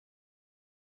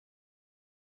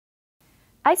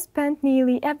I spent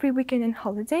nearly every weekend and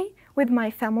holiday with my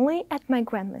family at my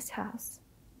grandma's house.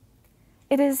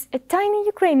 It is a tiny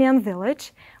Ukrainian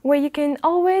village where you can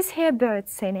always hear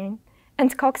birds singing,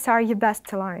 and cocks are your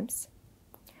best alarms.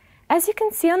 As you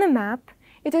can see on the map,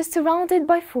 it is surrounded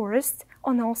by forests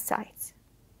on all sides.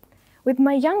 With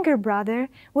my younger brother,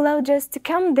 we love just to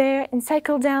come there and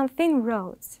cycle down thin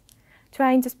roads,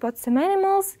 trying to spot some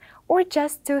animals or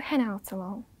just to hang out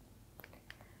alone.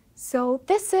 So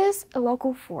this is a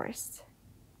local forest.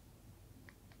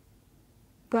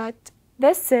 But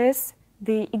this is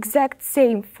the exact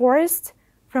same forest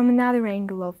from another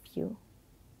angle of view.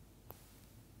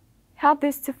 Have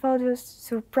these two photos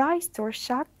surprised or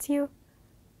shocked you?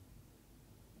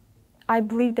 I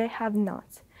believe they have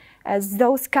not, as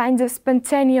those kinds of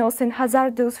spontaneous and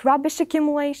hazardous rubbish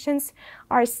accumulations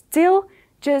are still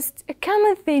just a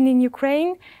common thing in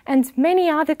Ukraine and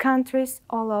many other countries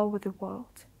all over the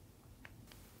world.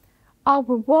 Our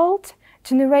world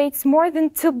generates more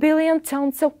than 2 billion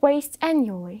tons of waste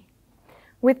annually,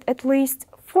 with at least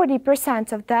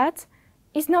 40% of that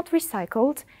is not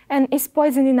recycled and is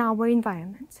poisoning our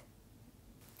environment.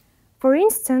 For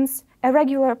instance, a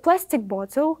regular plastic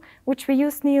bottle, which we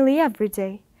use nearly every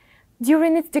day,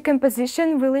 during its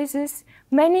decomposition releases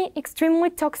many extremely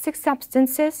toxic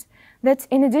substances that,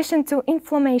 in addition to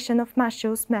inflammation of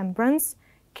mucous membranes,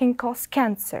 can cause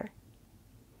cancer.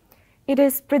 It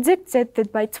is predicted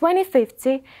that by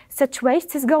 2050, such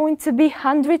waste is going to be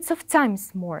hundreds of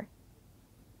times more.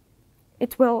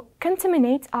 It will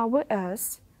contaminate our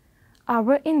earth,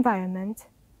 our environment,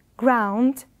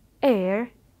 ground, air,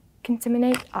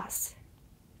 contaminate us.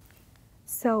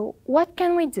 So what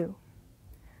can we do?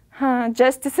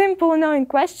 Just a simple annoying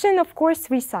question, of course,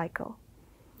 recycle.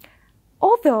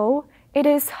 Although it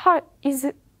is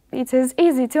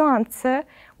easy to answer,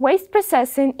 waste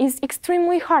processing is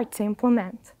extremely hard to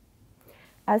implement,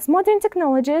 as modern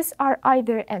technologies are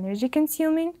either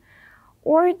energy-consuming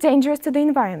or dangerous to the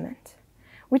environment,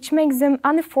 which makes them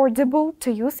unaffordable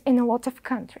to use in a lot of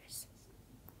countries.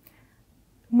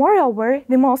 Moreover,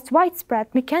 the most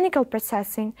widespread mechanical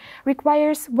processing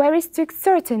requires very strict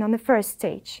sorting on the first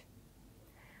stage.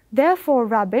 Therefore,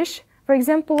 rubbish, for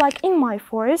example, like in my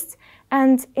forest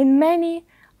and in many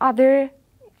other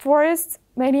forests,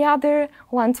 many other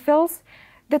landfills,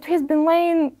 that has been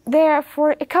laying there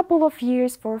for a couple of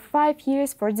years, for 5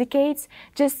 years, for decades,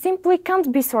 just simply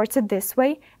can't be sorted this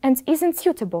way and isn't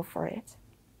suitable for it.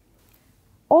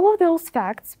 All of those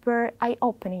facts were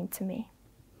eye-opening to me.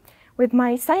 With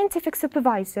my scientific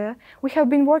supervisor, we have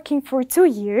been working for 2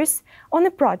 years on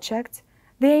a project,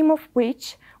 the aim of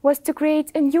which was to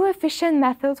create a new efficient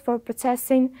method for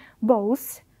processing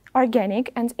both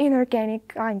organic and inorganic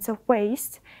kinds of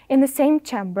waste in the same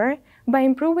chamber by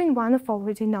improving one of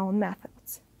already known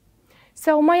methods.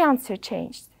 So my answer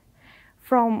changed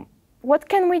from what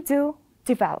can we do,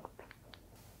 develop.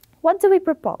 What do we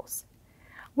propose?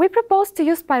 We propose to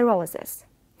use pyrolysis.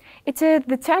 It is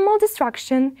the thermal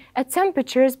destruction at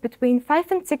temperatures between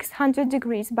 500 and 600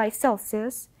 degrees by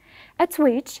Celsius, at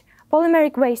which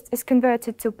polymeric waste is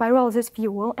converted to pyrolysis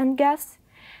fuel and gas,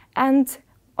 and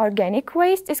organic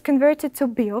waste is converted to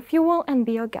biofuel and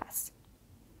biogas.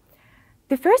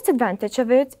 The first advantage of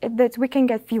it is that we can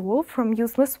get fuel from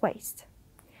useless waste.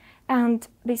 And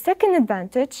the second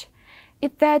advantage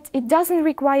is that it doesn't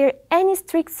require any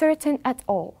strict sorting at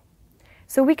all.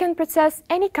 So we can process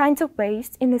any kind of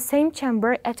waste in the same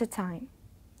chamber at a time.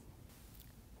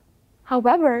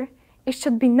 However, it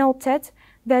should be noted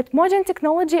that modern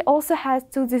technology also has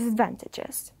two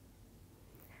disadvantages.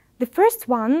 The first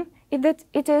one is that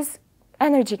it is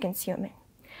energy consuming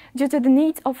due to the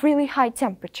need of really high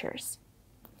temperatures.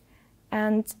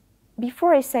 And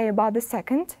before I say about the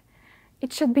second,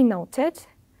 it should be noted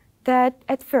that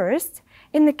at first,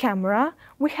 in the camera,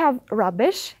 we have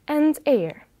rubbish and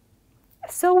air.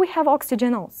 So we have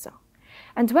oxygen also.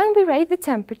 And when we raise the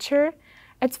temperature,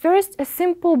 at first a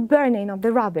simple burning of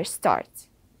the rubbish starts.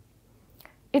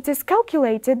 It is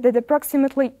calculated that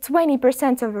approximately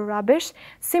 20% of the rubbish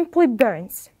simply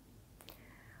burns,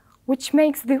 which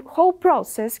makes the whole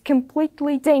process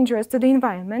completely dangerous to the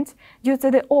environment due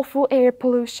to the awful air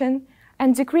pollution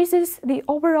and decreases the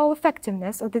overall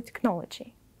effectiveness of the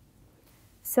technology.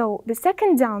 So the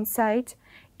second downside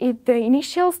is the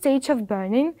initial stage of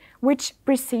burning, which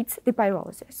precedes the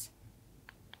pyrolysis.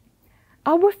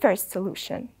 Our first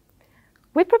solution.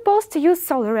 We propose to use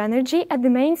solar energy as the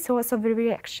main source of the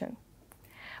reaction.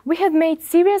 We have made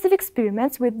series of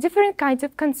experiments with different kinds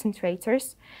of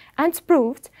concentrators and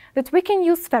proved that we can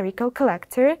use spherical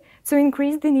collector to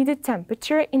increase the needed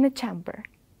temperature in the chamber.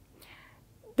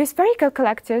 the spherical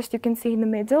collectors you can see in the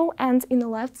middle and in the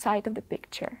left side of the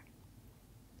picture.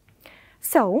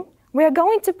 So, we are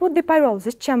going to put the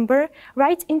pyrolysis chamber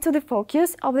right into the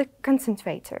focus of the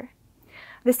concentrator.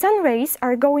 The sun rays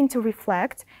are going to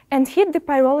reflect and hit the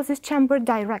pyrolysis chamber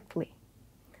directly.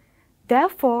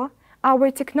 Therefore,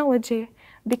 our technology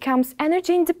becomes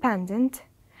energy independent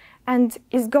and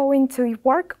is going to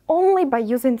work only by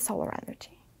using solar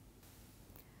energy.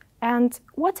 And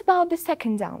what about the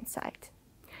second downside?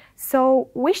 So,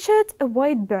 we should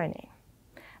avoid burning.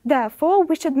 Therefore,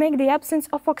 we should make the absence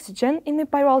of oxygen in the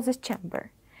pyrolysis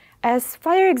chamber, as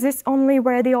fire exists only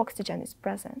where the oxygen is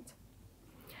present.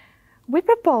 We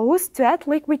propose to add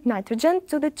liquid nitrogen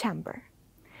to the chamber.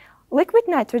 Liquid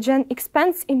nitrogen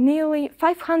expands in nearly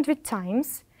 500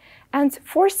 times and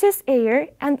forces air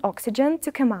and oxygen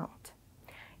to come out.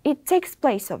 It takes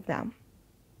place of them.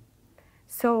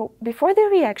 So, before the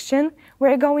reaction,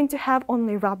 we're going to have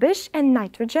only rubbish and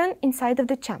nitrogen inside of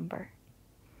the chamber.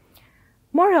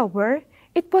 Moreover,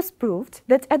 it was proved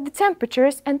that at the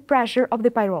temperatures and pressure of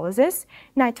the pyrolysis,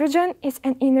 nitrogen is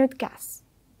an inert gas.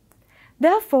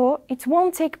 Therefore, it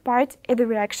won't take part in the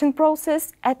reaction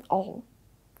process at all.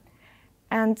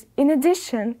 And in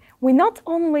addition, we not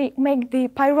only make the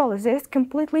pyrolysis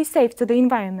completely safe to the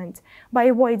environment by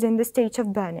avoiding the stage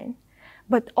of burning,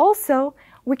 but also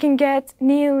we can get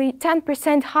nearly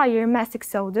 10% higher mass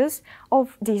exodus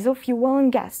of diesel fuel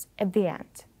and gas at the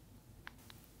end.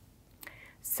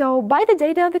 So, by the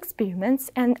data of experiments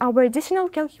and our additional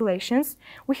calculations,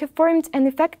 we have formed an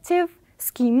effective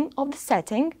scheme of the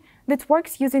setting that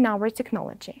works using our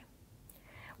technology.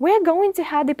 We are going to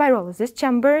have the pyrolysis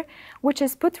chamber, which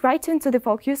is put right into the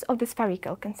focus of the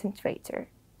spherical concentrator.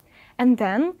 And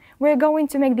then we are going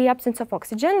to make the absence of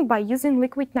oxygen by using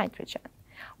liquid nitrogen,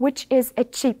 which is a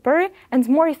cheaper and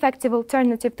more effective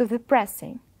alternative to the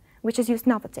pressing, which is used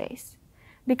nowadays.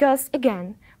 Because,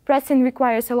 again, pressing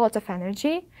requires a lot of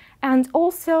energy, and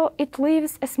also it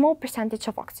leaves a small percentage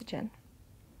of oxygen.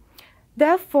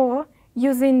 Therefore,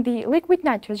 using the liquid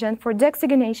nitrogen for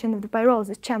deoxygenation of the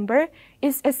pyrolysis chamber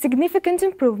is a significant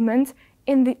improvement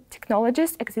in the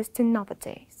technologies existing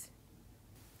nowadays.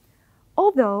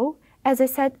 Although, as I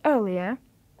said earlier,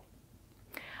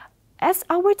 as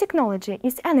our technology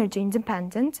is energy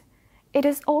independent, it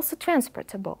is also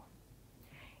transportable.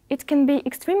 It can be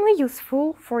extremely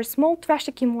useful for small trash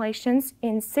accumulations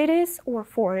in cities or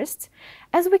forests,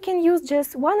 as we can use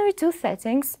just 1 or 2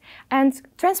 settings and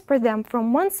transport them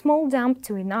from one small dump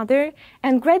to another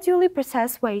and gradually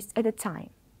process waste at a time.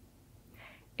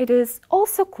 It is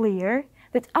also clear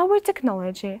that our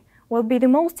technology will be the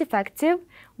most effective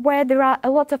where there are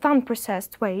a lot of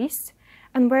unprocessed waste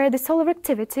and where the solar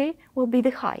activity will be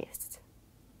the highest.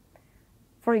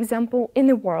 For example, in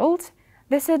the world,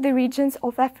 these are the regions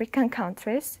of African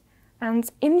countries, and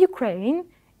in Ukraine,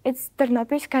 it's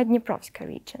Ternopilska and Dniprovska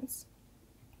regions.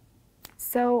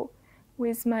 So,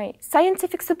 with my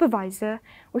scientific supervisor,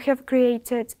 we have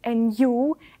created a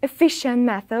new, efficient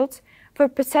method for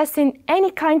processing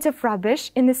any kind of rubbish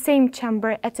in the same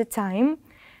chamber at a time,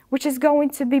 which is going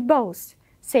to be both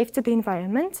safe to the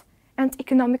environment and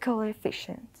economically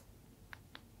efficient.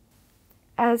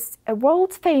 As a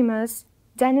world-famous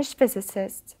Danish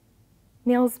physicist,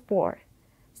 Niels Bohr,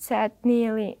 said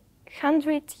nearly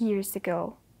 100 years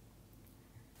ago,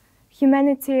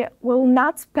 humanity will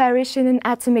not perish in an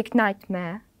atomic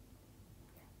nightmare.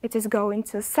 It is going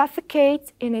to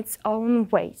suffocate in its own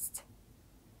waste.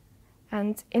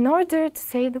 And in order to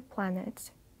save the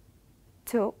planet,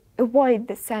 to avoid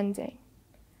descending,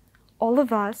 all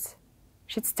of us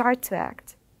should start to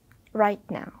act right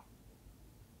now.